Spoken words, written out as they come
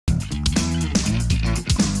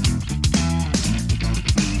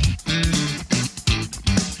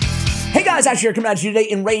guys, Ash here coming at you today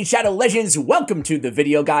in Raid Shadow Legends. Welcome to the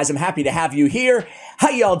video, guys. I'm happy to have you here. How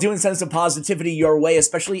y'all doing? Send some positivity your way,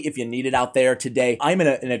 especially if you need it out there today. I'm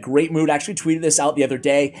in a great mood. I actually tweeted this out the other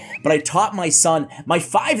day, but I taught my son, my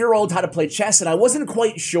 5-year-old, how to play chess, and I wasn't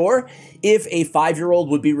quite sure if a 5-year-old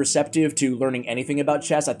would be receptive to learning anything about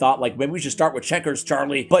chess. I thought, like, maybe we should start with checkers,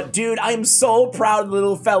 Charlie. But dude, I am so proud,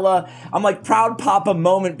 little fella. I'm like proud papa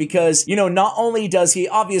moment because, you know, not only does he,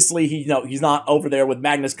 obviously, he's not over there with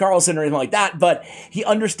Magnus Carlsen or anything like that, but he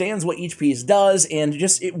understands what each piece does. And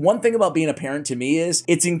just one thing about being a parent to me is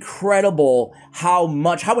it's incredible how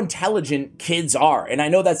intelligent kids are. And I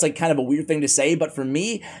know that's like kind of a weird thing to say, but for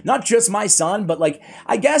me, not just my son, but like,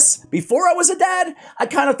 I guess before I was a dad, I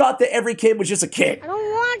kind of thought that every kid was just a kid. I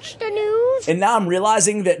don't watch the news. And now I'm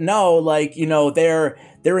realizing that no, like, you know, they're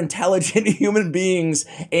intelligent human beings,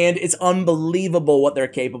 and it's unbelievable what they're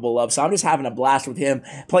capable of. So I'm just having a blast with him,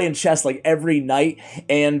 playing chess like every night.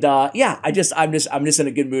 And yeah, I'm just in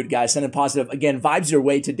a good mood, guys. Sending positive, again, vibes your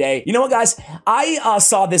way today. You know what, guys? I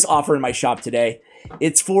saw this offer in my shop today.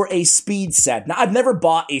 It's for a speed set. Now, I've never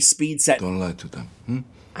bought a speed set. Don't lie to them.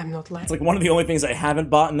 I'm not lying. It's like one of the only things I haven't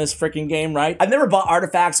bought in this freaking game, right? I've never bought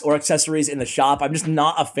artifacts or accessories in the shop. I'm just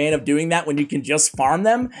not a fan of doing that when you can just farm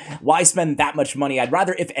them. Why spend that much money? I'd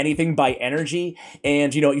rather, if anything, buy energy,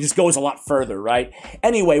 and, you know, it just goes a lot further, right?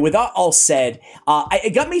 Anyway, with that all said,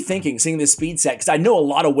 it got me thinking, seeing this speed set, because I know a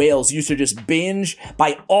lot of whales used to just binge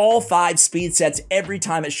buy all 5 speed sets every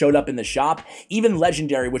time it showed up in the shop, even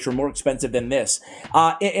legendary, which were more expensive than this.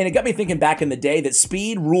 And it got me thinking back in the day that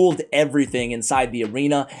speed ruled everything inside the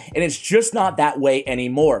arena, and it's just not that way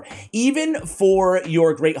anymore. Even for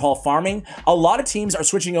your Great Hall farming, a lot of teams are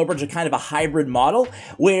switching over to kind of a hybrid model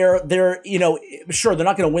where they're, you know, sure, they're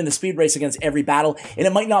not going to win the speed race against every battle, and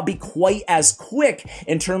it might not be quite as quick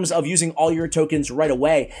in terms of using all your tokens right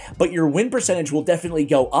away, but your win percentage will definitely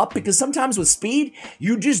go up, because sometimes with speed,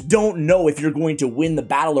 you just don't know if you're going to win the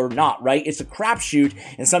battle or not, right? It's a crapshoot,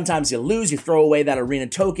 and sometimes you lose, you throw away that arena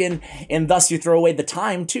token, and thus you throw away the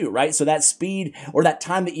time too, right? So that speed or that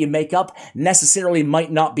time that you make up necessarily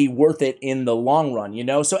might not be worth it in the long run, you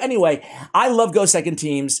know? So anyway, I love Go Second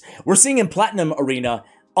teams. We're seeing in Platinum Arena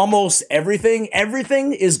almost everything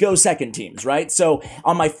is Go Second teams, right? So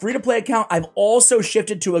on my free-to-play account, I've also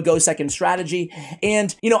shifted to a Go Second strategy.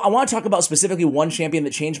 And, you know, I want to talk about specifically one champion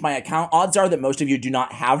that changed my account. Odds are that most of you do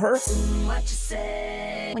not have her.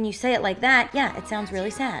 When you say it like that, yeah, it sounds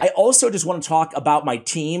really sad. I also just want to talk about my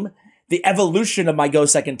team, the evolution of my Go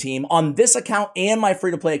Second team on this account and my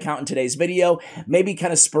free-to-play account in today's video. Maybe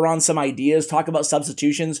kind of spur on some ideas, talk about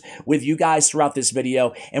substitutions with you guys throughout this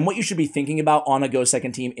video, and what you should be thinking about on a Go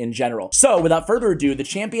Second team in general. So without further ado, the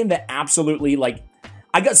champion that absolutely, like,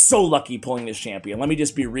 I got so lucky pulling this champion. Let me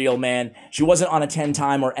just be real, man. She wasn't on a 10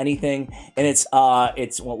 time or anything, and well,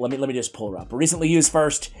 let me just pull her up. Recently used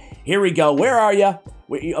first. Here we go. Where are you?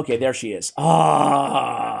 Okay, there she is.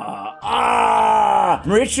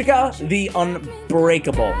 Marichka the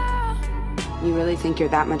Unbreakable. You really think you're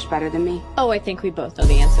that much better than me? Oh, I think we both know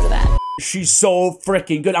the answer to that. She's so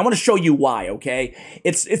freaking good. I want to show you why, okay?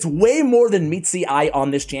 It's way more than meets the eye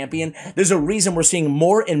on this champion. There's a reason we're seeing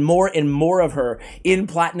more and more and more of her in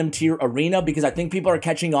Platinum Tier Arena, because I think people are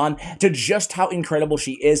catching on to just how incredible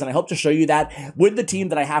she is, and I hope to show you that with the team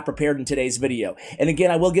that I have prepared in today's video. And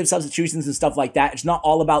again, I will give substitutions and stuff like that. It's not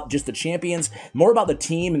all about just the champions, more about the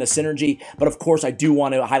team and the synergy, but of course, I do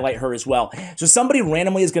want to highlight her as well. So somebody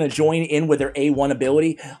randomly is going to join in with their A1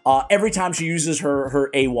 ability every time she uses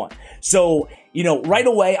her A1. So, you know, right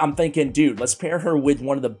away, I'm thinking, dude, let's pair her with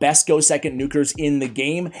one of the best Go Second nukers in the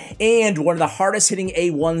game and one of the hardest hitting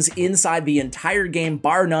A1s inside the entire game,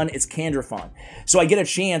 bar none. It's Candrafon. So I get a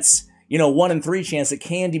chance, you know, 1 in 3 chance that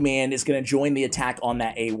Candyman is going to join the attack on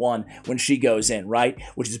that A1 when she goes in, right?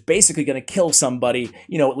 Which is basically going to kill somebody,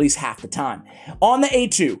 you know, at least half the time. On the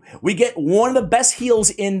A2, we get one of the best heals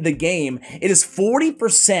in the game. It is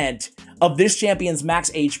 40% of this champion's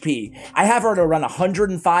max HP. I have her at around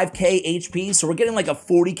 105k HP, so we're getting like a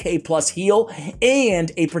 40k plus heal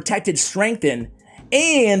and a protected strengthen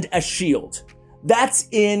and a shield. That's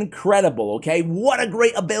incredible, okay? What a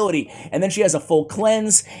great ability. And then she has a full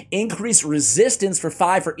cleanse, increased resistance for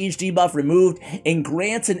 5 for each debuff removed, and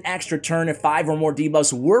grants an extra turn if 5 or more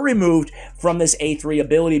debuffs were removed from this A3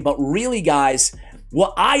 ability. But really, guys,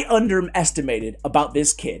 what I underestimated about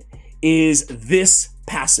this kid is this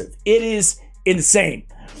passive. It is insane.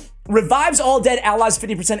 Revives all dead allies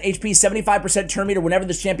 50% HP, 75% turn meter whenever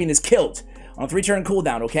this champion is killed on a 3-turn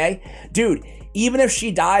cooldown, okay? Dude, even if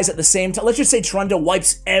she dies at the same time, let's just say Trunda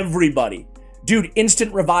wipes everybody. Dude,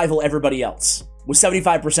 instant revival everybody else with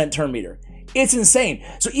 75% turn meter. It's insane.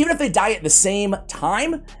 So even if they die at the same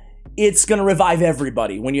time, it's going to revive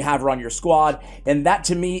everybody when you have her on your squad, and that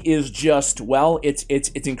to me is just, well, it's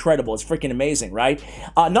incredible. It's freaking amazing, right?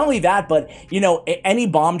 Not only that, but, you know, any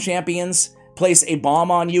bomb champions place a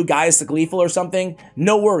bomb on you, Gaius the Gleeful or something,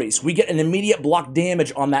 no worries. We get an immediate block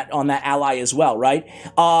damage on that ally as well, right?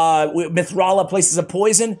 Mithrala places a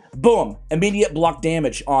poison, boom, immediate block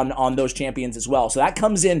damage on those champions as well. So that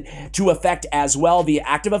comes in to effect as well, the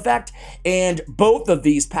active effect, and both of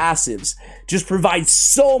these passives just provide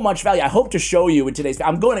so much value. I hope to show you in today's,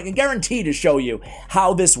 I'm going to guarantee to show you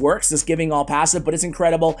how this works, this giving all passive, but it's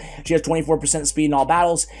incredible. She has 24% speed in all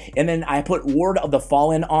battles, and then I put Ward of the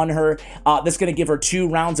Fallen on her. This is going to give her 2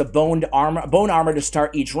 rounds of bone armor to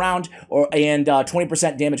start each round, and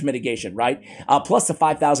 20% damage mitigation, right? Plus the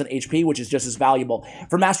 5,000 HP, which is just as valuable.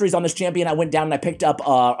 For masteries on this champion, I went down and I picked up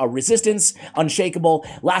a Resistance, Unshakable,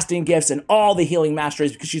 Lasting Gifts, and all the healing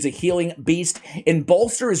masteries because she's a healing beast. And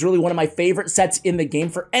Bolster is really one of my favorite sets in the game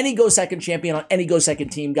for any Go Second champion on any Go Second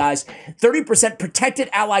team, guys. 30% protected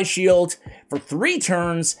ally shield for 3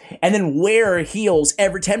 turns, and then Wear heals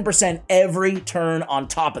every 10% every turn on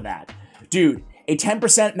top of that. Dude, a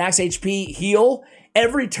 10% max HP heal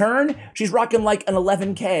every turn. She's rocking like an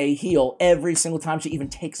 11k heal every single time she even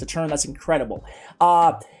takes a turn. That's incredible.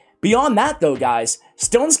 Beyond that, though, guys,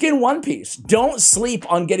 Stone Skin One Piece. Don't sleep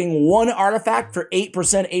on getting 1 artifact for 8%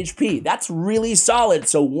 HP. That's really solid.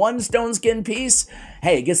 So 1 Stone Skin piece,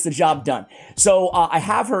 hey, it gets the job done. So I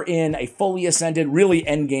have her in a fully ascended, really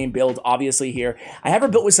endgame build, obviously, here. I have her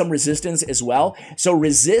built with some resistance as well. So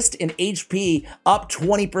resist and HP up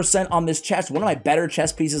 20% on this chest. One of my better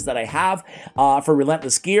chest pieces that I have for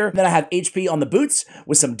Relentless Gear. Then I have HP on the boots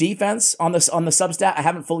with some defense on the substat. I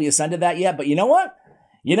haven't fully ascended that yet, but you know what?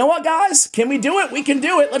 You know what, guys? Can we do it? We can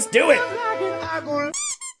do it. Let's do it.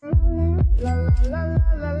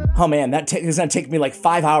 Oh man, it's gonna take me like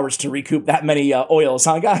 5 hours to recoup that many oils,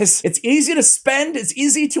 huh, guys? It's easy to spend, it's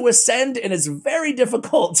easy to ascend, and it's very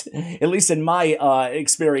difficult, at least in my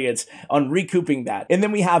experience, on recouping that. And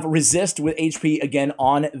then we have resist with HP again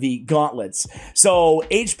on the gauntlets. So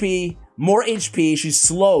HP, more HP, she's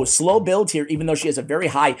slow build here, even though she has a very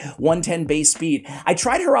high 110 base speed. I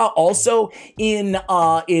tried her out also in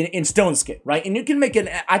Stone Skin, right? And you can make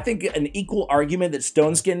I think an equal argument that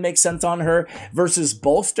Stone Skin makes sense on her versus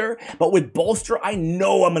Bolster, but with Bolster, I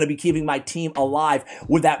know I'm going to be keeping my team alive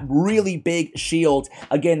with that really big shield.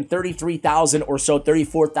 Again, 33,000 or so,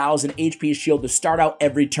 34,000 HP shield to start out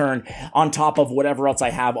every turn on top of whatever else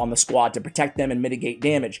I have on the squad to protect them and mitigate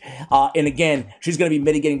damage. And again, she's going to be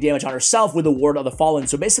mitigating damage on herself with the Ward of the Fallen.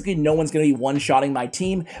 So basically no one's going to be one-shotting my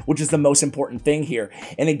team, which is the most important thing here.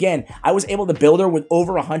 And again, I was able to build her with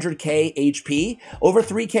over 100k HP, over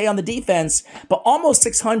 3k on the defense, but almost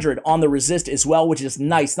 600 on the resist as well, which is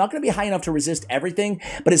nice. Not going to be high enough to resist everything,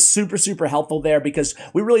 but it's super helpful there because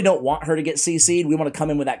we really don't want her to get CC'd. We want to come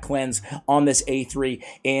in with that cleanse on this A3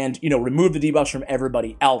 and, you know, remove the debuffs from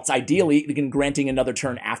everybody else. Ideally, again, granting another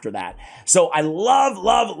turn after that. So I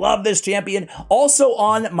love this champion. Also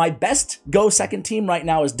on my best Go Second team right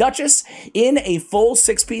now is Duchess in a full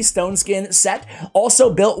 6-piece Stone Skin set,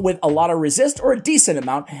 also built with a lot of resist or a decent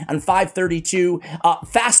amount on 532,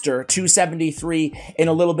 faster 273, and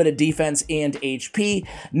a little bit of defense and HP.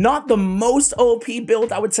 Not the most OP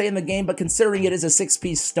build I would say in the game, but considering it is a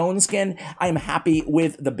 6-piece Stone Skin, I am happy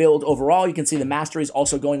with the build overall. You can see the masteries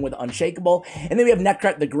also going with Unshakable. And then we have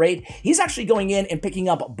Nekret the Great. He's actually going in and picking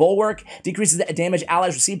up Bulwark, decreases the damage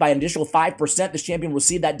allies receive by an additional 5%. This champion will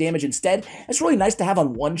receive that damage instead. It's really nice to have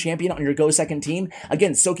on one champion on your Go Second team.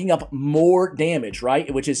 Again, soaking up more damage,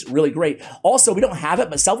 right? Which is really great. Also, we don't have it,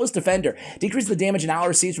 but Selfless Defender decreases the damage an ally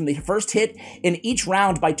receives from the first hit in each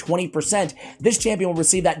round by 20%. This champion will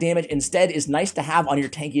receive that damage instead. Is nice to have on your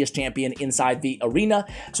tankiest champion inside the arena.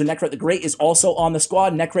 So Nekret the Great is also on the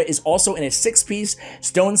squad. Nekret is also in a 6-piece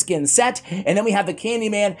Stone Skin set. And then we have the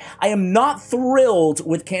Candyman. I am not thrilled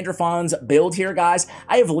with Candrafon's build here, guys.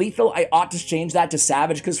 I have Lethal. I ought to change that to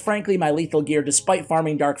Savage because frankly, my Lethal gear, despite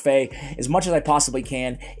farming Dark Fae as much as I possibly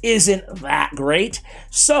can, isn't that great.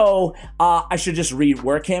 So I should just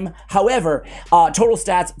rework him. However, total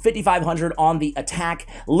stats, 5,500 on the attack.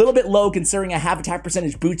 A little bit low considering I have attack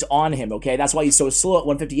percentage boots on him, okay? That's why he's so slow at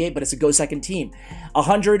 158, but it's a Go Second team.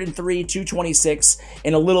 103, 226,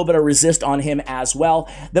 and a little bit of resist on him as well.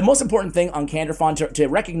 The most important thing on Candrafon to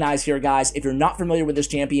recognize here, guys, if you're not familiar with this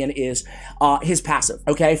champion, is his passive,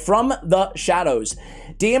 okay? From the Shadows.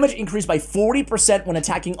 Damage Damage increased by 40% when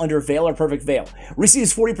attacking under Veil or Perfect Veil.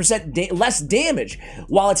 Receives 40% less damage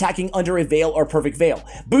while attacking under a Veil or Perfect Veil.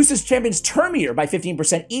 Boosts his champion's turn meter by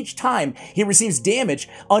 15% each time he receives damage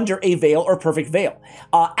under a Veil or Perfect Veil.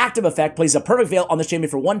 Active effect places a Perfect Veil on this champion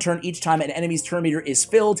for 1 turn each time an enemy's turn meter is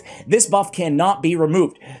filled. This buff cannot be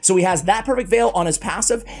removed. So he has that Perfect Veil on his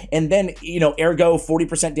passive, and then, you know, ergo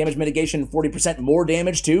 40% damage mitigation, 40% more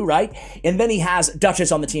damage too, right? And then he has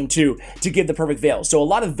Duchess on the team too to give the Perfect Veil. So a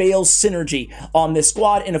lot of Veil synergy on this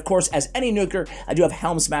squad. And of course, as any nuker, I do have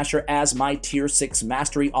Helm Smasher as my tier 6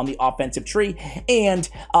 mastery on the offensive tree. And,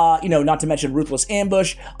 you know, not to mention Ruthless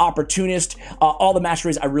Ambush, Opportunist, all the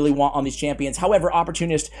masteries I really want on these champions. However,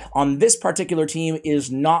 Opportunist on this particular team is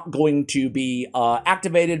not going to be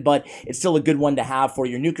activated, but it's still a good one to have for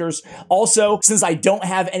your nukers. Also, since I don't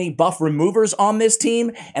have any buff removers on this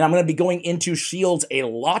team, and I'm going to be going into shields a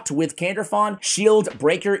lot with Canderfon, Shield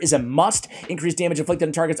Breaker is a must. Increase damage inflicted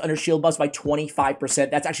on targets under shield buffs by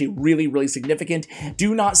 25%. That's actually really, really significant.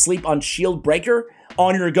 Do not sleep on Shield Breaker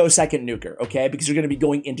on your go second nuker, okay? Because you're going to be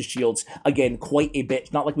going into shields, again, quite a bit.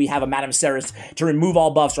 It's not like we have a Madame Ceres to remove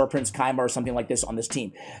all buffs or Prince Kaima or something like this on this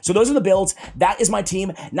team. So those are the builds. That is my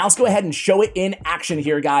team. Now let's go ahead and show it in action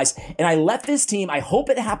here, guys. And I left this team, I hope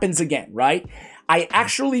it happens again, right? I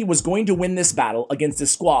actually was going to win this battle against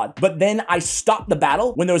this squad, but then I stopped the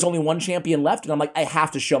battle when there was only one champion left, and I'm like, I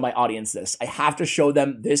have to show my audience this. I have to show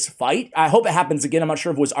them this fight. I hope it happens again. I'm not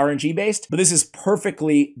sure if it was RNG based, but this is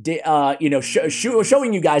perfectly, you know,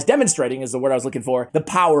 showing you guys, demonstrating is the word I was looking for, the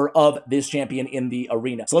power of this champion in the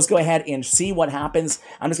arena. So let's go ahead and see what happens.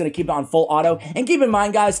 I'm just going to keep it on full auto, and keep in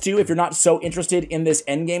mind, guys, too, if you're not so interested in this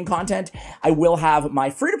endgame content, I will have my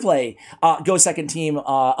free-to-play Go Second team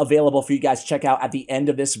available for you guys to check out at the end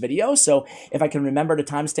of this video. So if I can remember to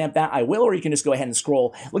timestamp that, I will, or you can just go ahead and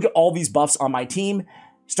scroll. Look at all these buffs on my team.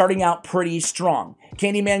 Starting out pretty strong.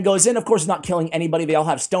 Candyman goes in, of course, not killing anybody. They all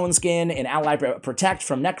have Stone Skin and Ally Protect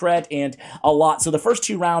from Necret and a lot. So the first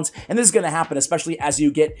 2 rounds, and this is going to happen, especially as you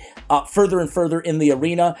get further and further in the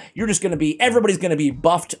arena, you're just going to be, everybody's going to be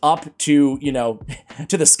buffed up to, you know,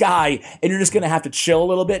 to the sky, and you're just going to have to chill a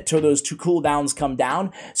little bit till those 2 cooldowns come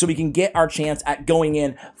down so we can get our chance at going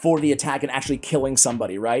in for the attack and actually killing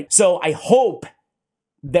somebody, right? So I hope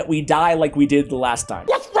that we die like we did the last time.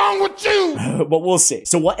 What's wrong with you? But we'll see.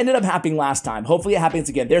 So what ended up happening last time, hopefully it happens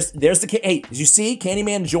again. There's the, hey, as you see,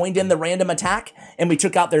 Candyman joined in the random attack, and we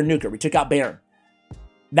took out their nuker. We took out Baron.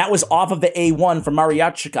 That was off of the A1 from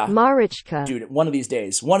Mariachka. Dude, one of these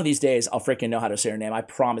days, I'll freaking know how to say her name. I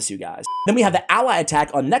promise you guys. Then we have the ally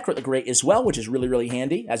attack on Necret the Great as well, which is really, really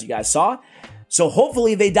handy, as you guys saw. So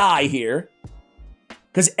hopefully they die here,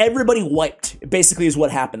 because everybody wiped, basically is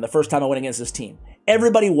what happened the first time I went against this team.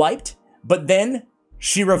 Everybody wiped, but then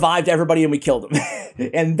she revived everybody and we killed them.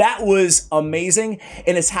 And that was amazing.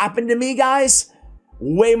 And it's happened to me, guys,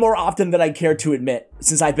 way more often than I care to admit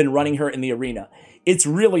since I've been running her in the arena. It's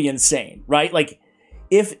really insane, right? Like,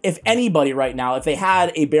 if anybody right now, if they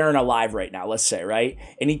had a Baron alive right now, let's say, right,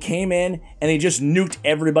 and he came in and he just nuked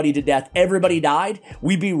everybody to death, everybody died,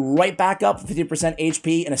 we'd be right back up 50%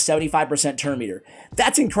 HP and a 75% turn meter.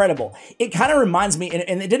 That's incredible. It kind of reminds me,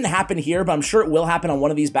 and it didn't happen here, but I'm sure it will happen on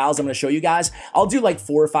one of these battles I'm going to show you guys. I'll do like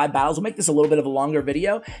 4 or 5 battles. We'll make this a little bit of a longer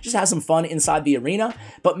video, just have some fun inside the arena.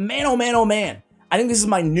 But man, oh man, oh man. I think this is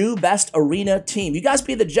my new best arena team. You guys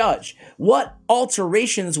be the judge. What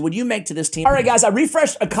alterations would you make to this team? All right, guys, I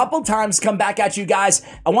refreshed a couple times, come back at you guys.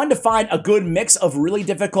 I wanted to find a good mix of really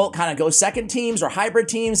difficult kind of go second teams or hybrid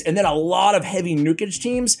teams, and then a lot of heavy nukage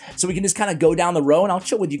teams, so we can just kind of go down the row, and I'll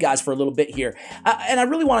chill with you guys for a little bit here. And I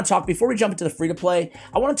really want to talk, before we jump into the free-to-play,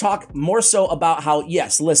 I want to talk more so about how,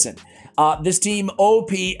 yes, listen, this team, OP,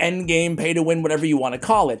 endgame, pay-to-win, whatever you want to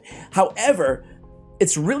call it. However,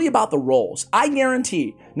 it's really about the roles. I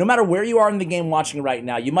guarantee, no matter where you are in the game watching right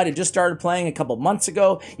now, you might have just started playing a couple months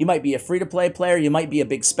ago, you might be a free-to-play player, you might be a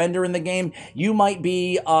big spender in the game, you might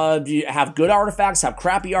be, have good artifacts, have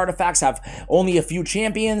crappy artifacts, have only a few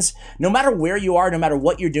champions. No matter where you are, no matter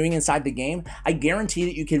what you're doing inside the game, I guarantee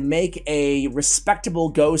that you can make a respectable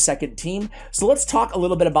go second team. So let's talk a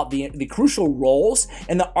little bit about the crucial roles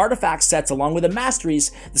and the artifact sets along with the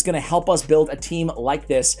masteries that's going to help us build a team like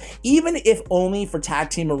this, even if only for Tag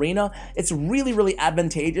Team Arena. It's really, really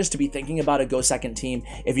advantageous advantageous to be thinking about a go second team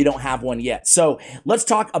if you don't have one yet. So let's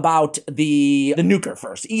talk about the nuker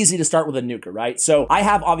first. Easy to start with a nuker, right? So I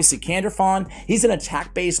have obviously Canderfawn. He's an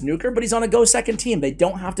attack-based nuker, but he's on a go second team. They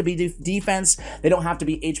don't have to be defense. They don't have to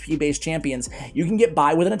be HP-based champions. You can get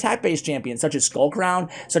by with an attack-based champion, such as Skullcrown,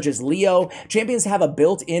 such as Leo. Champions have a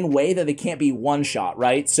built-in way that they can't be one-shot,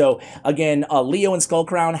 right? So again, Leo and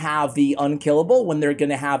Skullcrown have the unkillable when they're going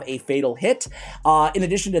to have a fatal hit. In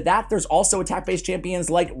addition to that, there's also attack-based champions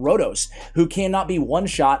like Rotos, who cannot be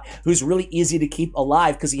one-shot, who's really easy to keep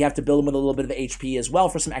alive because you have to build him with a little bit of HP as well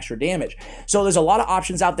for some extra damage. So there's a lot of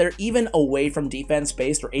options out there, even away from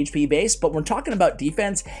defense-based or HP-based, but we're talking about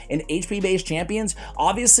defense and HP-based champions.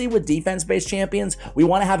 Obviously, with defense-based champions, we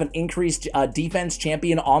want to have an increased defense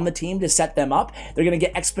champion on the team to set them up. They're going to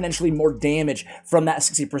get exponentially more damage from that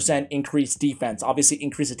 60% increased defense. Obviously,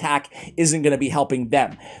 increased attack isn't going to be helping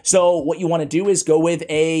them. So what you want to do is go with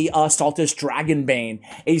a Saltus Dragonbane,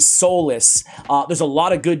 a Solus. There's a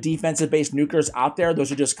lot of good defensive-based nukers out there.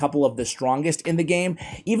 Those are just a couple of the strongest in the game.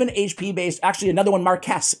 Even HP-based, actually another one,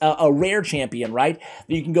 Marquez, a rare champion, right?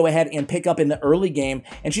 That you can go ahead and pick up in the early game,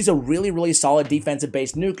 and she's a really, really solid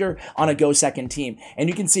defensive-based nuker on a go second team. And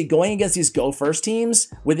you can see going against these go first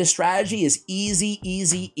teams with this strategy is easy,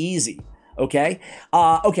 easy, easy. Okay.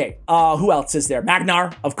 Who else is there?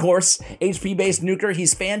 Magnar, of course, HP-based nuker.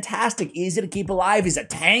 He's fantastic, easy to keep alive. He's a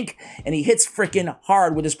tank, and he hits freaking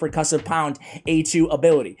hard with his percussive pound A2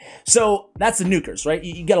 ability. So that's the nukers, right?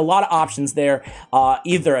 You get a lot of options there,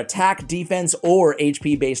 either attack, defense, or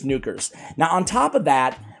HP-based nukers. Now, on top of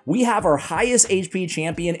that, we have our highest HP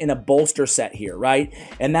champion in a bolster set here, right?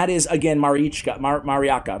 And that is, again, Marichka.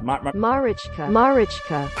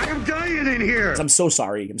 I'm dying in here. I'm so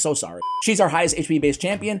sorry. She's our highest HP-based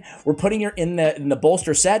champion. We're putting her in the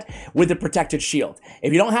bolster set with the protected shield.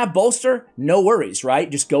 If you don't have bolster, no worries, right?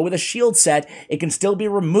 Just go with a shield set. It can still be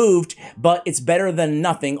removed, but it's better than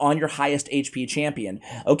nothing on your highest HP champion,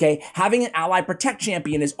 okay? Having an ally protect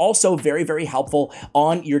champion is also very, very helpful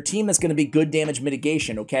on your team. That's going to be good damage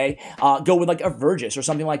mitigation, okay? Go with like a Vergis or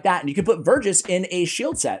something like that, and you can put Vergis in a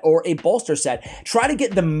shield set or a bolster set. Try to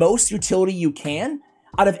get the most utility you can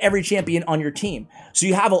out of every champion on your team. So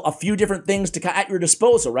you have a few different things at your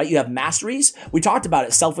disposal, right? You have Masteries. We talked about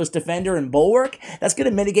it. Selfless Defender and Bulwark. That's going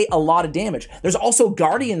to mitigate a lot of damage. There's also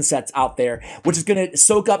Guardian sets out there, which is going to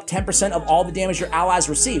soak up 10% of all the damage your allies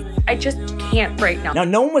receive. I just can't right now. Now,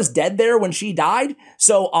 no one was dead there when she died,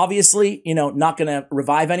 so obviously, you know, not going to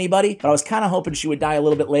revive anybody, but I was kind of hoping she would die a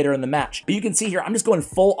little bit later in the match. But you can see here, I'm just going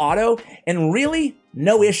full auto, and really,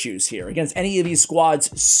 no issues here against any of these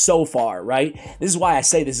squads so far, right? This is why I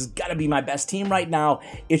say this has got to be my best team right now.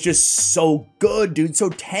 It's just so good, dude. So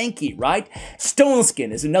tanky, right? Stone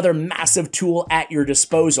Skin is another massive tool at your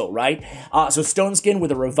disposal, right? So Stone Skin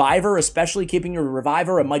with a Reviver, especially keeping your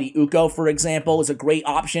Reviver, a Mighty Uko, for example, is a great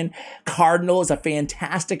option. Cardinal is a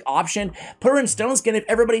fantastic option. Put her in Stone Skin. If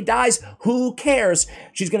everybody dies, who cares?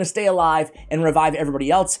 She's going to stay alive and revive everybody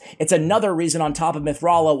else. It's another reason on top of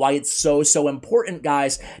Mithrala why it's so important,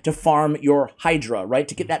 guys, to farm your Hydra, right?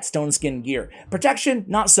 To get that Stone Skin gear. Protection,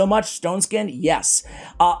 not so much. Stone Skin, yes.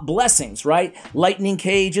 Blessings, right? Lightning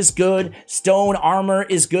Cage is good. Stone Armor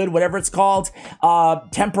is good, whatever it's called.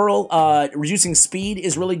 Temporal, reducing speed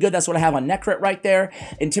is really good. That's what I have on Necrit right there.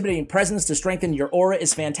 Intimidating Presence to strengthen your aura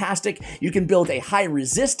is fantastic. You can build a high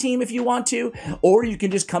resist team if you want to, or you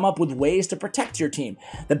can just come up with ways to protect your team.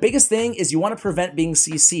 The biggest thing is you want to prevent being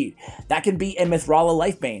CC'd. That can be a Mithrala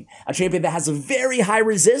Lifebane, a champion that has a very high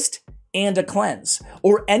resist and a cleanse,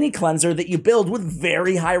 or any cleanser that you build with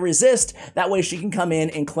very high resist. That way she can come in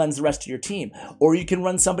and cleanse the rest of your team. Or you can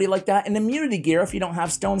run somebody like that in immunity gear if you don't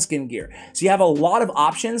have Stone Skin gear. So you have a lot of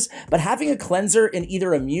options, but having a cleanser in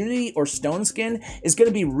either immunity or Stone Skin is going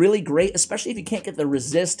to be really great, especially if you can't get the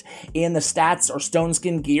resist and the stats or Stone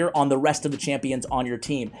Skin gear on the rest of the champions on your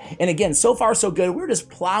team. And again, so far so good. We're just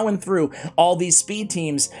plowing through all these speed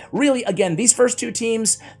teams. Really, again, these first two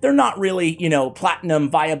teams, they're not really, you know, platinum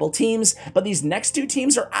viable teams, but these next two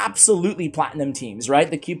teams are absolutely platinum teams, right?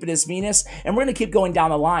 The Cupidus Venus, and we're going to keep going down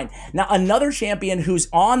the line. Now, another champion who's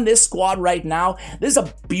on this squad right now, this is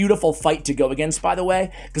a beautiful fight to go against, by the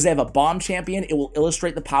way, because they have a bomb champion. It will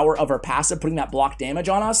illustrate the power of her passive, putting that block damage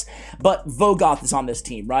on us, but Vogoth is on this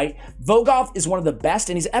team, right? Vogoth is one of the best,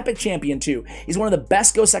 and he's an epic champion too. He's one of the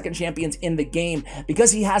best go second champions in the game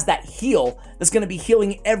because he has that heal that's going to be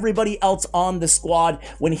healing everybody else on the squad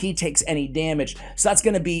when he takes any damage. So that's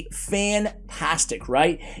going to be fantastic,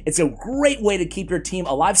 right? It's a great way to keep your team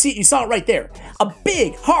alive. See, you saw it right there. A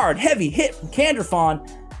big, hard, heavy hit from Canderfawn,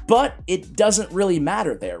 but it doesn't really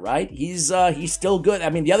matter there, right? He's still good. I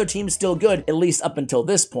mean, the other team's still good, at least up until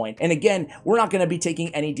this point. And again, we're not going to be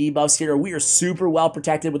taking any debuffs here. We are super well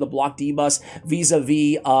protected with a block debuff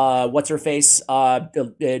vis-a-vis, what's her face?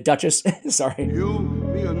 Duchess. Sorry. You,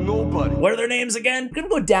 me, a nobody. What are their names again? We're gonna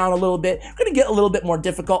go down a little bit. We're gonna get a little bit more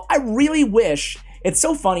difficult. I really wish, it's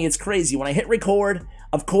so funny, it's crazy. When I hit record,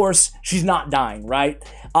 of course, she's not dying, right?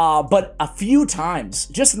 But a few times,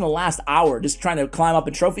 just in the last hour, just trying to climb up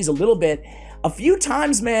in trophies a little bit, a few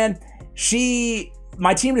times, man,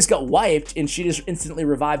 my team just got wiped and she just instantly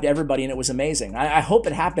revived everybody and it was amazing. I hope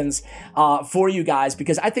it happens for you guys,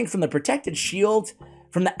 because I think from the protected shield,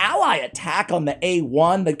 from the ally attack on the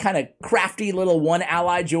A1, the kind of crafty little one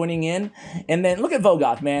ally joining in, and then look at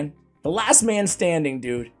Vogoth, man. The last man standing,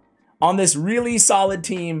 dude, on this really solid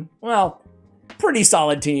team. Well, pretty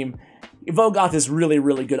solid team. Vogoth is really,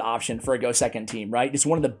 really good option for a go second team, right? It's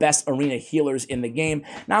one of the best arena healers in the game.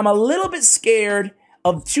 Now, I'm a little bit scared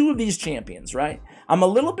of two of these champions, right? I'm a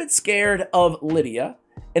little bit scared of Lydia,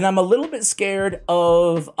 and I'm a little bit scared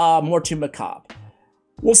of Mortu Macabre.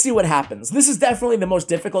 We'll see what happens. This is definitely the most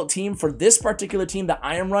difficult team for this particular team that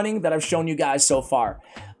I am running that I've shown you guys so far.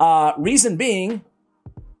 Reason being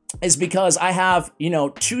is because I have, you know,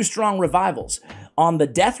 two strong revivals on the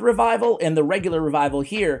death revival and the regular revival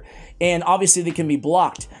here, and obviously they can be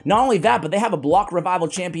blocked. Not only that, but they have a block revival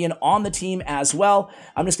champion on the team as well.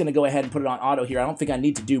 I'm just going to go ahead and put it on auto here. I don't think I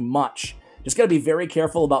need to do much. Just got to be very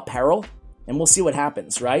careful about peril, and we'll see what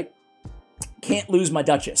happens, right? Can't lose my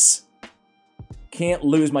Duchess. Can't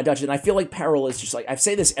lose my Duchess. And I feel like peril is just like, I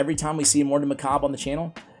say this every time we see Mortu Macabre on the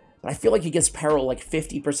channel, but I feel like he gets peril like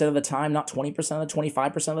 50% of the time, not 20% of the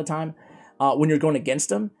 25% of the time when you're going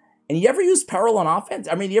against him. And you ever use peril on offense?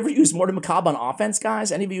 I mean, you ever use Mortu Macabre on offense,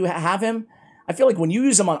 guys? Any of you have him? I feel like when you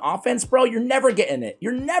use him on offense, bro, you're never getting it.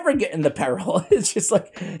 You're never getting the peril. It's just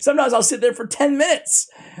like, sometimes I'll sit there for 10 minutes.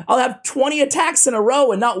 I'll have 20 attacks in a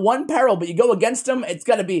row and not one peril, but you go against him, it's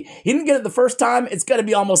got to be, he didn't get it the first time, it's got to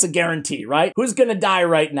be almost a guarantee, right? Who's going to die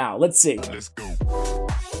right now? Let's see. Let's go.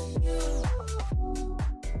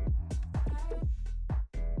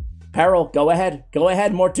 Peril, go ahead. Go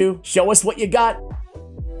ahead, Mortu. Show us what you got.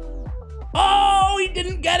 Oh, he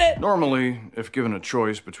didn't get it. Normally, if given a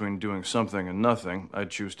choice between doing something and nothing, I'd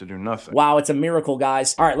choose to do nothing. Wow, it's a miracle,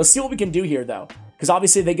 guys. All right, let's see what we can do here, though. Because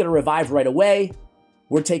obviously they get a revive right away.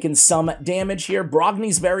 We're taking some damage here.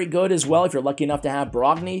 Brogny's very good as well, if you're lucky enough to have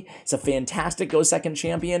Brogny. It's a fantastic go second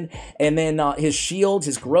champion. And then his shield,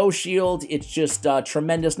 his grow shield, it's just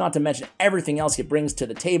tremendous, not to mention everything else he brings to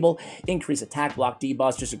the table. Increase attack, block,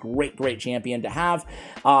 debuffs, just a great, great champion to have.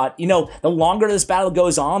 You know, the longer this battle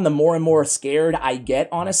goes on, the more and more scared I get,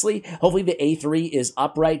 honestly. Hopefully the A3 is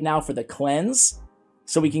up right now for the cleanse,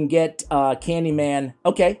 so we can get Candyman.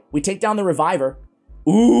 Okay, we take down the Reviver.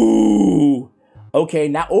 Ooh. Okay,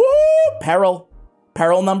 now, ooh, peril.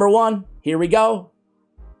 Peril number one. Here we go.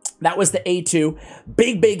 That was the A2.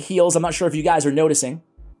 Big, big heals. I'm not sure if you guys are noticing.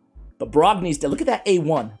 But Brogny's dead. Look at that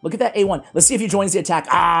A1. Look at that A1. Let's see if he joins the attack.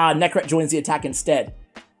 Ah, Necret joins the attack instead.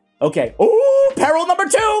 Okay. Ooh, peril number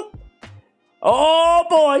two. Oh,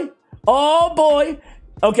 boy. Oh, boy.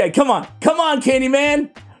 Okay, come on. Come on,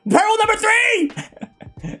 Candyman. Peril number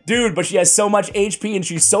three. Dude, but she has so much HP and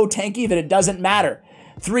she's so tanky that it doesn't matter.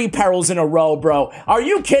 3 perils in a row, bro. Are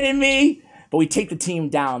you kidding me? But we take the team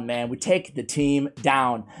down, man. We take the team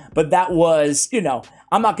down. But that was, you know,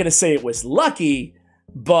 I'm not going to say it was lucky,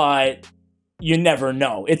 but you never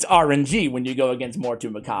know. It's RNG when you go against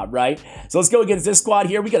Mortu Macabre, right? So let's go against this squad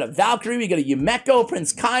here. We got a Valkyrie, we got a Yumeko,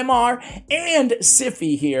 Prince Kaimar, and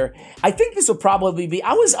Siphi here. I think this will probably be,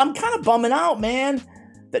 I'm kind of bumming out, man,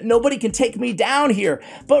 that nobody can take me down here.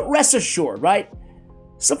 But rest assured, right?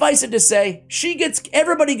 Suffice it to say,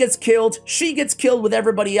 everybody gets killed, she gets killed with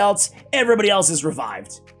everybody else is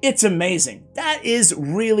revived. It's amazing. That is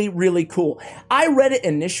really, really cool. I read it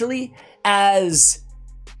initially as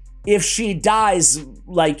if she dies,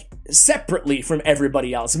 like, separately from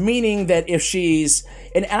everybody else, meaning that if she's,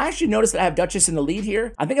 and I actually noticed that I have Duchess in the lead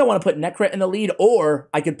here. I think I want to put Necret in the lead, or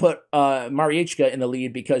I could put Mariechka in the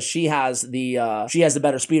lead because she has the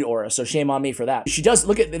better speed aura, so shame on me for that. She does,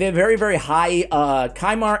 look at, they have very, very high,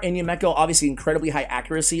 Kaimar and Yumeko, obviously incredibly high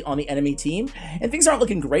accuracy on the enemy team, and things aren't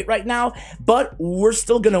looking great right now, but we're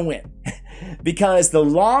still gonna win. Because the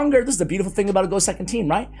longer, this is the beautiful thing about a go second team,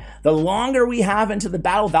 right? The longer we have into the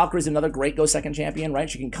battle, Valkyrie's another great go second champion, right?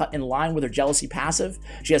 She can cut in line with her jealousy passive.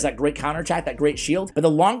 She has that great counterattack, that great shield. But the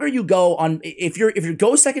longer you go on, if your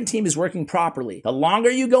go second team is working properly, the longer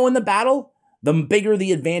you go in the battle, the bigger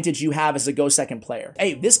the advantage you have as a go second player.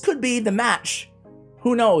 Hey, this could be the match.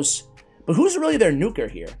 Who knows? But who's really their nuker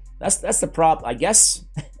here? That's the problem, I guess.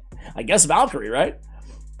 I guess Valkyrie, right?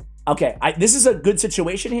 Okay, this is a good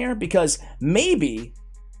situation here because maybe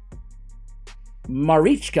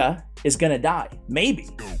Marichka is gonna die. Maybe.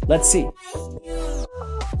 Let's see.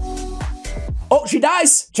 Oh, she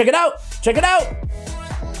dies. Check it out. Check it out.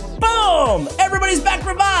 Boom! Everybody's back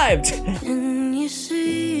revived.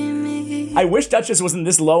 I wish Duchess wasn't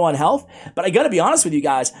this low on health, but I gotta be honest with you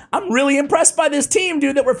guys. I'm really impressed by this team,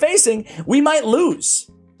 dude, that we're facing. We might lose.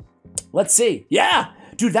 Let's see. Yeah,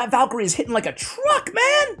 dude, that Valkyrie is hitting like a truck,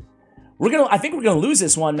 man. I think we're gonna lose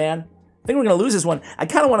this one, man. I think we're gonna lose this one. I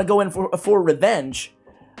kind of want to go in for revenge,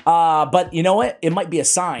 but you know what? It might be a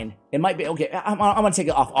sign. It might be okay. I'm gonna take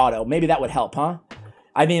it off auto. Maybe that would help, huh?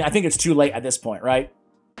 I mean, I think it's too late at this point, right?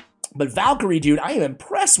 But Valkyrie, dude, I am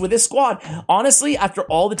impressed with this squad. Honestly, after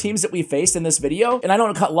all the teams that we faced in this video, and I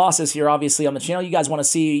don't cut losses here, obviously, on the channel. You guys want to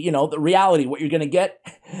see, you know, the reality, what you're going to get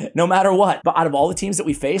no matter what. But out of all the teams that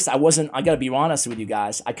we faced, I got to be honest with you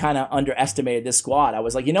guys. I kind of underestimated this squad. I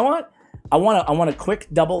was like, you know what? I want a quick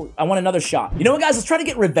double. I want another shot. You know what, guys? Let's try to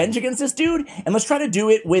get revenge against this dude, and let's try to do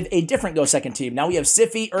it with a different Go Second team. Now we have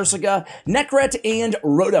Sify, Ursuga, Nekret, and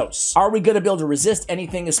Rodos. Are we going to be able to resist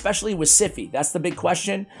anything, especially with Sify? That's the big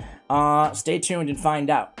question. Stay tuned and find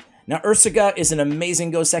out. Now, Ursuga is an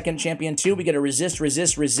amazing Go Second champion, too. We got to resist,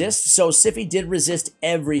 resist, resist. So Sify did resist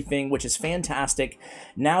everything, which is fantastic.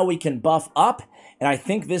 Now we can buff up, and I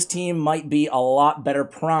think this team might be a lot better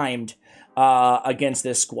primed against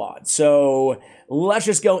this squad. So let's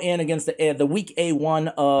just go in against the weak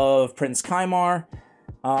A1 of Prince Kaimar,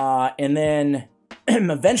 and then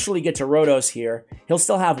eventually get to Rodos here. He'll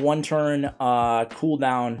still have one turn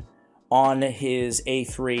cooldown on his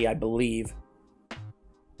A3, I believe.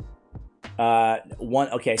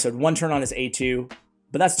 Okay, so one turn on his A2,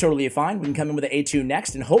 but that's totally fine. We can come in with the A2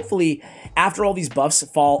 next, and hopefully after all these buffs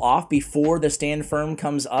fall off, before the stand firm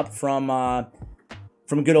comes up from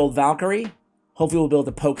good old Valkyrie, hopefully we'll be able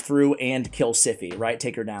to poke through and kill Sify, right?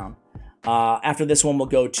 Take her down. After this battle,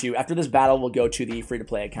 we'll go to the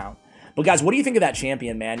free-to-play account. But guys, what do you think of that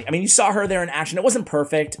champion, man? I mean, you saw her there in action. It wasn't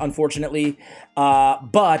perfect, unfortunately,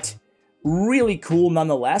 but really cool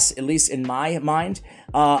nonetheless, at least in my mind.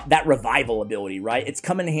 That revival ability, right? It's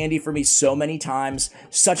come in handy for me so many times.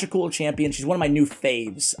 Such a cool champion. She's one of my new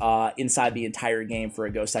faves inside the entire game for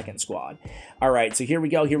a Go Second squad. All right, so here we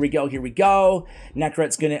go, here we go, here we go.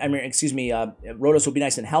 Nekret's gonna, Rodos will be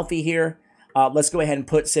nice and healthy here. Let's go ahead and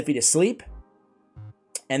put Sify to sleep.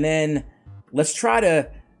 And then let's try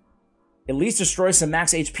to at least destroy some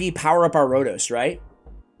max HP, power up our Rodos, right?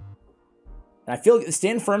 And I feel like the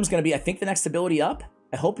stand firm's going to be, I think, the next ability up.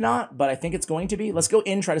 I hope not, but I think it's going to be. Let's go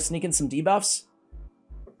in, try to sneak in some debuffs.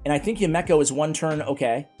 And I think Yumeko is one turn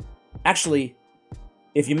okay. Actually,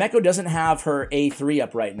 if Yumeko doesn't have her A3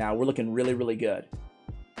 up right now, we're looking really, really good.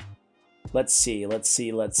 Let's see, let's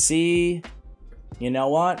see, let's see. You know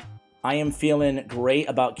what? I am feeling great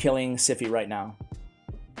about killing Sify right now.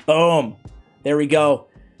 Boom. There we go.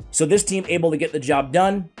 So this team able to get the job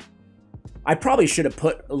done. I probably should have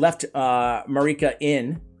left Marika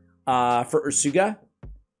in for Ursuga.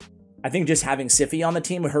 I think just having Sify on the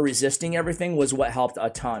team with her resisting everything was what helped a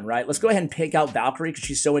ton, right? Let's go ahead and pick out Valkyrie because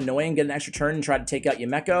she's so annoying, get an extra turn and try to take out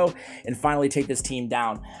Yumeko and finally take this team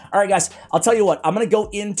down. All right, guys, I'll tell you what. I'm going to go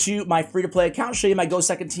into my free-to-play account, show you my Go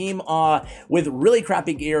Second team with really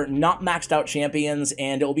crappy gear, not maxed out champions,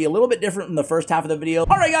 and it will be a little bit different in the first half of the video.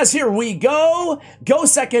 All right, guys, here we go. Go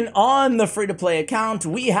Second on the free-to-play account.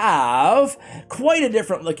 We have quite a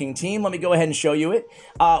different looking team. Let me go ahead and show you it.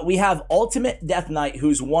 We have Ultimate Death Knight,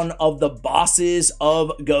 who's one of the bosses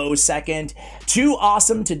of Go Second. Too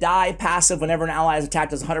awesome to die. Passive whenever an ally is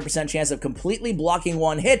attacked has a 100% chance of completely blocking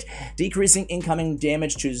one hit, decreasing incoming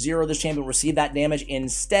damage to 0. This champion will receive that damage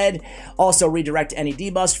instead. Also redirect any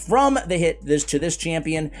debuffs from the hit to this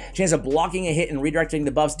champion. Chance of blocking a hit and redirecting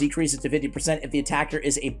the buffs decreases to 50% if the attacker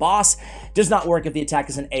is a boss. Does not work if the attack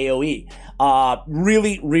is an AoE.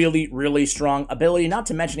 Really, really, really strong ability. Not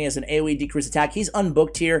to mention he has an AoE decrease attack. He's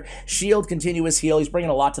unbooked here. Shield, continuous heal. He's bringing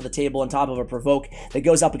a lot to the table on top of a provoke that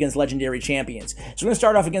goes up against legendary champions. So we're going to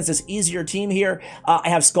start off against this easier team here. I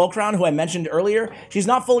have Skullcrown, who I mentioned earlier. She's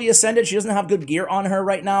not fully ascended. She doesn't have good gear on her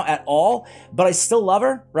right now at all, but I still love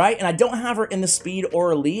her, right? And I don't have her in the speed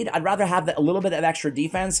or lead. I'd rather have a little bit of extra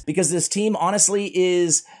defense because this team honestly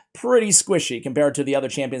is pretty squishy compared to the other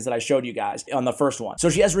champions that I showed you guys on the first one. So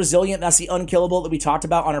she has Resilient. That's the unkillable that we talked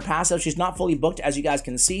about on her passive. She's not fully booked, as you guys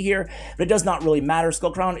can see here, but it does not really matter.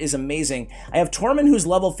 Skullcrown is amazing. I have Tormund, who's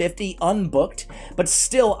level 50, unbooked, but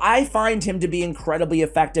still, I find him to be incredibly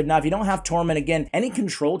effective. Now, if you don't have Tormund, again, any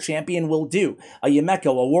control champion will do. A Yumeko,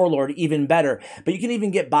 a Warlord, even better. But you can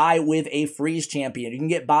even get by with a Freeze champion. You can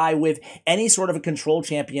get by with any sort of a control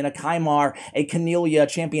champion, a Kymar, a Cornelia,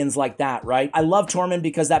 champions like that, right? I love Tormund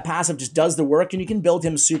because that passive just does the work, and you can build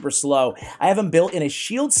him super slow. I have him built in a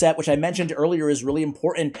shield set, which I mentioned earlier is really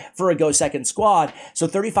important for a Go Second squad. So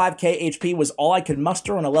 35k HP was all I could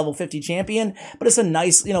muster on a level 50 champion, but it's a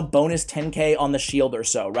nice, you know, bonus 10k on the shield or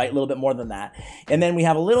so, right? A little bit more than that. And then we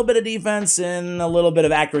have a little bit of defense and a little bit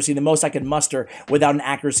of accuracy, the most I could muster without an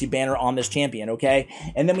accuracy banner on this champion, okay?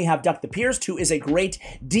 And then we have Duck the Pierced, who is a great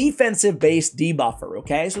defensive-based debuffer,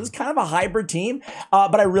 okay? So it's kind of a hybrid team,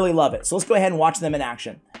 but I really love it. So let's go ahead and watch them in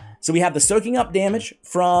action. So we have the soaking up damage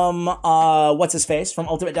from, what's-his-face, from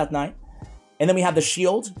Ultimate Death Knight. And then we have the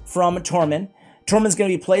shield from Tormund. Tormund's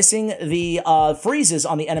going to be placing the freezes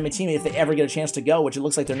on the enemy team if they ever get a chance to go, which it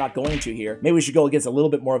looks like they're not going to here. Maybe we should go against a little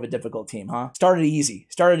bit more of a difficult team, huh? Started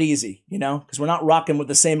easy, you know? Because we're not rocking with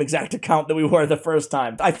the same exact account that we were the first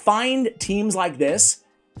time. I find teams like this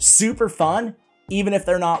super fun, even if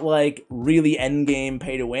they're not like really endgame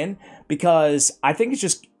pay to win, because I think it's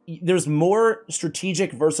just, there's more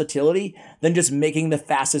strategic versatility than just making the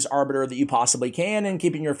fastest arbiter that you possibly can and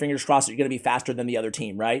keeping your fingers crossed that you're going to be faster than the other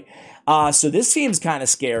team, right? So this team's kind of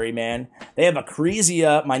scary, man. They have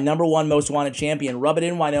Acrisia, my #1 most wanted champion. Rub it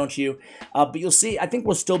in, why don't you? But you'll see, I think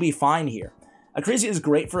we'll still be fine here. Acrisia is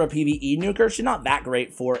great for a PvE nuker. She's not that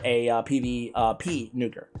great for a PvP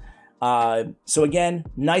nuker. So again,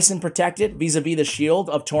 nice and protected vis-a-vis the shield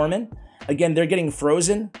of Tormund. Again, they're getting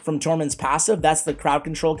frozen from Tormund's passive. That's the crowd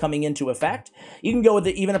control coming into effect. You can go with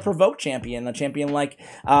even a provoke champion, a champion like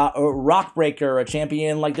a Rockbreaker, a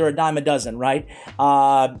champion like they're a dime a dozen, right?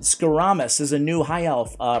 Skaramis is a new high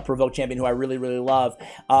elf provoke champion who I really, really love.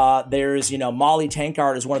 There's, you know, Molly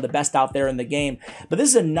Tankard is one of the best out there in the game. But this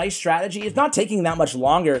is a nice strategy. It's not taking that much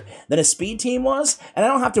longer than a speed team was, and I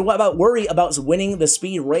don't have to worry about winning the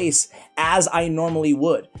speed race as I normally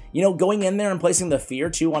would. You know, going in there and placing the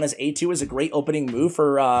Fear 2 on his A2 is a great opening move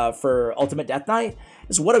for Ultimate Death Knight.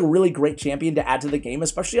 Is what a really great champion to add to the game,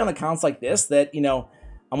 especially on accounts like this that, you know,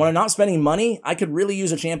 when I'm not spending money, I could really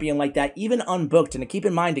use a champion like that, even unbooked. And to keep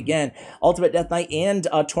in mind, again, Ultimate Death Knight and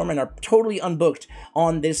Tormund are totally unbooked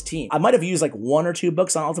on this team. I might have used like 1 or 2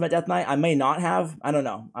 books on Ultimate Death Knight. I may not have. I don't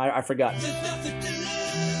know. I forgot.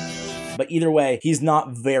 But either way, he's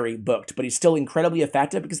not very booked, but he's still incredibly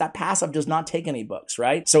effective because that passive does not take any books,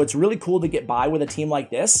 right? So it's really cool to get by with a team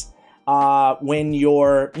like this when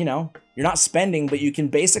you're, you know, you're not spending, but you can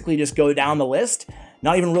basically just go down the list,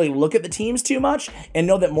 not even really look at the teams too much, and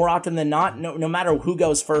know that more often than not, no matter who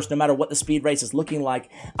goes first, no matter what the speed race is looking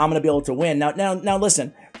like, I'm going to be able to win. Now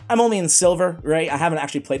listen, I'm only in silver, right? I haven't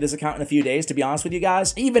actually played this account in a few days, to be honest with you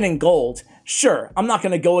guys. Even in gold, sure, I'm not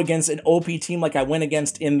going to go against an OP team like I went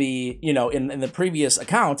against in the, you know, in the previous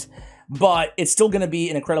account, but it's still going to be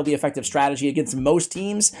an incredibly effective strategy against most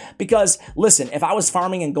teams because, listen, if I was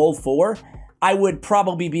farming in gold 4, I would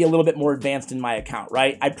probably be a little bit more advanced in my account,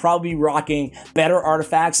 right? I'd probably be rocking better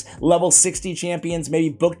artifacts, level 60 champions, maybe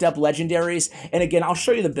booked up legendaries. And again, I'll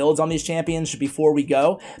show you the builds on these champions before we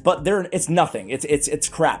go, but it's nothing. It's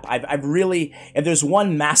crap. I've really, if there's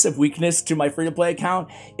one massive weakness to my free-to-play account,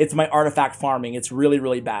 it's my artifact farming. It's really,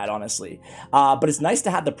 really bad, honestly. But it's nice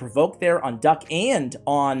to have the provoke there on Duck and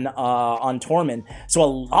on Tormund. So a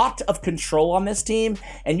lot of control on this team,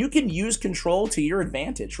 and you can use control to your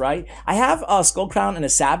advantage, right? I have Skullcrown in a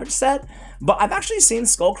Savage set, but I've actually seen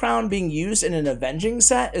Skullcrown being used in an Avenging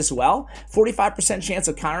set as well. 45% chance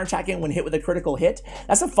of counterattacking when hit with a critical hit.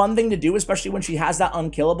 That's a fun thing to do, especially when she has that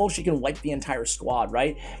unkillable. She can wipe the entire squad,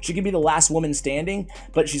 right? She can be the last woman standing,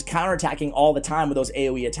 but she's counterattacking all the time with those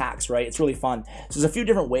AoE attacks, right? It's really fun. So there's a few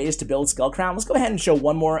different ways to build Skullcrown. Let's go ahead and show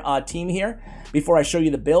one more team here before I show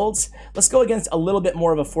you the builds. Let's go against a little bit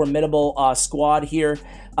more of a formidable squad here.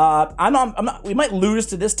 We might lose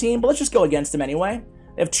to this team, but let's just go against them anyway.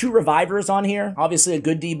 They have 2 revivers on here. Obviously, a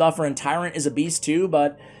good debuffer, and Tyrant is a beast too,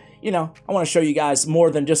 but, you know, I want to show you guys more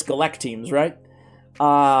than just Galek teams, right?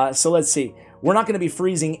 So let's see. We're not going to be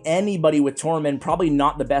freezing anybody with Tormund. Probably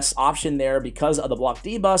not the best option there because of the block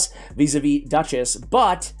debus vis-a-vis Duchess,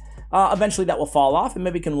 but eventually that will fall off, and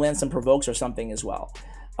maybe we can land some provokes or something as well.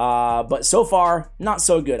 But so far, not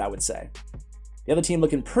so good, I would say. The other team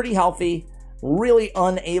looking pretty healthy. Really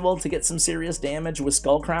unable to get some serious damage with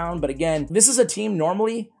Skullcrown, but again, this is a team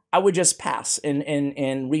normally I would just pass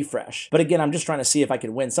and refresh. But again, I'm just trying to see if I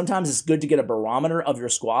can win. Sometimes it's good to get a barometer of your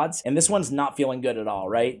squads, and this one's not feeling good at all,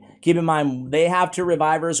 right? Keep in mind, they have 2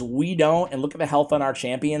 revivers, we don't, and look at the health on our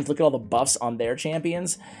champions. Look at all the buffs on their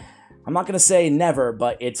champions. I'm not going to say never,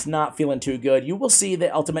 but it's not feeling too good. You will see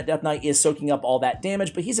that Ultimate Death Knight is soaking up all that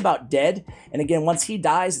damage, but he's about dead. And again, once he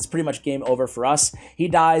dies, it's pretty much game over for us. He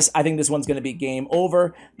dies, I think this one's going to be game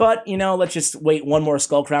over. But, you know, let's just wait one more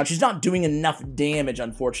Skull Crown. She's not doing enough damage,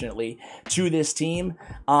 unfortunately, to this team,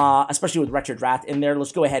 especially with Wretched Wrath in there.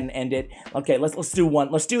 Let's go ahead and end it. Okay, let's do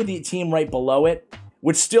one. Let's do the team right below it,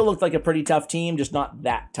 which still looked like a pretty tough team, just not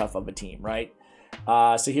that tough of a team, right?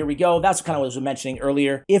 So here we go. That's kind of what I was mentioning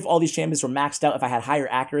earlier. If all these champions were maxed out, if I had higher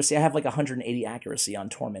accuracy, I have like 180 accuracy on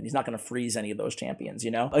Torment. He's not going to freeze any of those champions,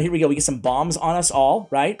 you know? Oh, here we go. We get some bombs on us all,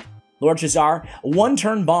 right? Lord Chazar,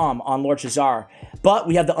 1-turn bomb on Lord Chazar, but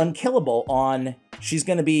we have the unkillable on, she's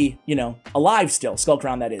going to be, you know, alive still, Skull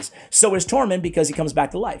Crown that is. So is Torment because he comes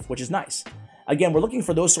back to life, which is nice. Again, we're looking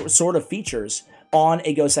for those sort of features on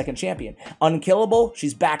a Go Second champion. Unkillable,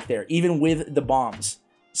 she's back there, even with the bombs.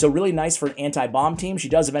 So really nice for an anti-bomb team. She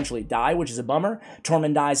does eventually die, which is a bummer.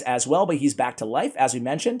 Tormund dies as well, but he's back to life, as we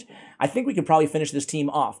mentioned. I think we could probably finish this team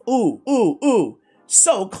off. Ooh, ooh, ooh.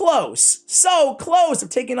 So close. So close of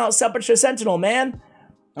taking out Sepulchre Sentinel, man.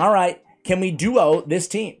 All right. Can we duo this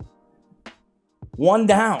team? 1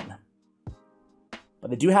 down.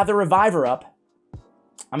 But they do have the Reviver up.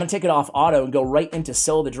 I'm going to take it off auto and go right into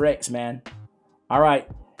Sill the Drakes, man. All right.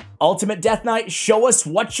 Ultimate Death Knight, show us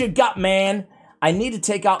what you got, man. I need to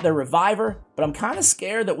take out their Reviver, but I'm kind of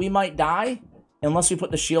scared that we might die unless we put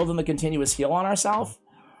the shield and the continuous heal on ourselves.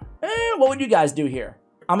 What would you guys do here?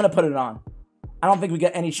 I'm going to put it on. I don't think we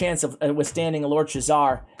get any chance of withstanding a Lord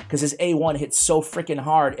Chazar because his A1 hits so freaking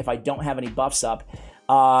hard if I don't have any buffs up.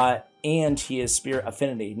 And he is Spirit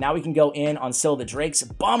Affinity. Now we can go in on Sill the Drakes.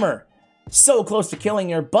 Bummer. So close to killing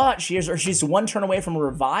her, but she's 1 turn away from a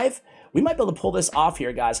revive. We might be able to pull this off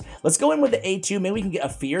here, guys. Let's go in with the A2. Maybe we can get a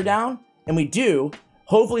fear down. And we do.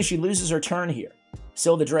 Hopefully she loses her turn here.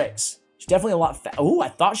 Sill the Drakes. She's definitely a lot oh, I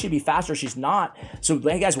thought she'd be faster. She's not. So,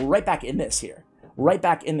 hey, guys, we're right back in this here. Right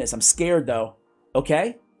back in this. I'm scared, though.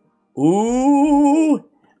 Okay. Ooh.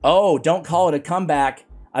 Oh, don't call it a comeback.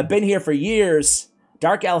 I've been here for years.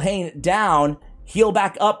 Dark Elhain down. Heal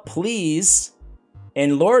back up, please.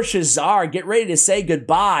 And Lord Chazar, get ready to say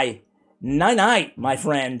goodbye. Night-night, my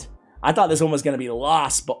friend. I thought this one was going to be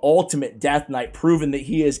lost, but Ultimate Death Knight proving that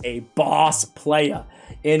he is a boss player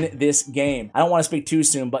in this game. I don't want to speak too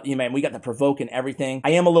soon, but, man, we got the provoke and everything. I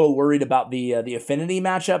am a little worried about the affinity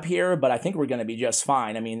matchup here, but I think we're going to be just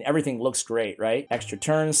fine. I mean, everything looks great, right? Extra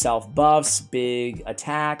turns, self-buffs, big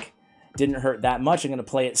attack. Didn't hurt that much. I'm going to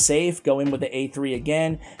play it safe. Go in with the A3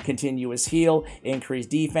 again. Continuous heal. Increase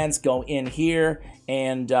defense. Go in here.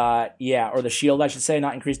 And, yeah, or the shield, I should say,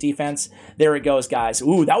 not increase defense. There it goes, guys.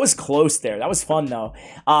 Ooh, that was close there. That was fun, though.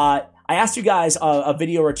 I asked you guys a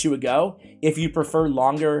video or two ago if you prefer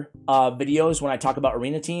longer videos when I talk about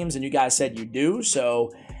arena teams, and you guys said you do,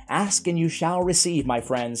 so ask and you shall receive, my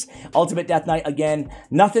friends. Ultimate Death Knight, again,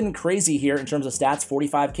 nothing crazy here in terms of stats.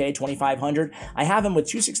 45k, 2500. I have him with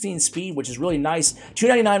 216 speed, which is really nice.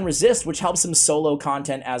 299 resist, which helps him solo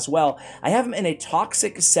content as well. I have him in a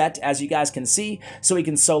toxic set, as you guys can see, so he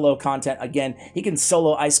can solo content. Again, he can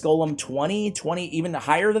solo Ice Golem 20, even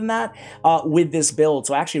higher than that with this build.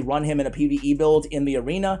 So I actually run him in a PvE build in the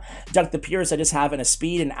arena. Duck the Pierce, I just have in a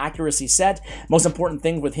speed and accuracy set. Most important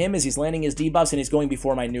thing with him is he's landing his debuffs and he's going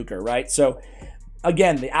before my nuker, right? So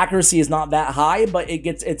again, the accuracy is not that high, but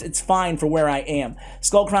it's fine for where I am.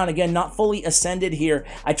 Skull Crown, again, not fully ascended here.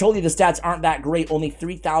 I told you the stats aren't that great. Only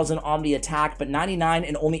 3,000 on the attack, but 99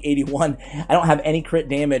 and only 81. I don't have any crit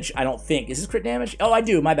damage, I don't think. Is this crit damage? Oh, I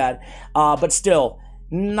do, my bad. But still,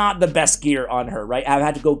 not the best gear on her, right? I've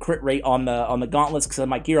had to go crit rate on the gauntlets because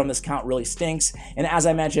my gear on this count really stinks. And as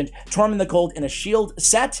I mentioned, Tormund the Cold in a shield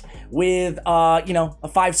set with, you know, a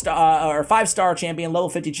 5-star champion, level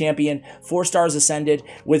 50 champion, 4 stars ascended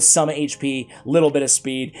with some HP, little bit of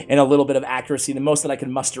speed, and a little bit of accuracy, the most that I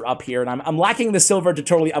can muster up here. And I'm lacking the silver to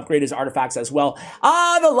totally upgrade his artifacts as well.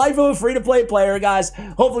 The life of a free-to-play player, guys.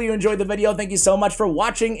 Hopefully you enjoyed the video. Thank you so much for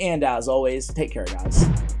watching, and as always, take care,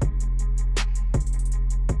 guys.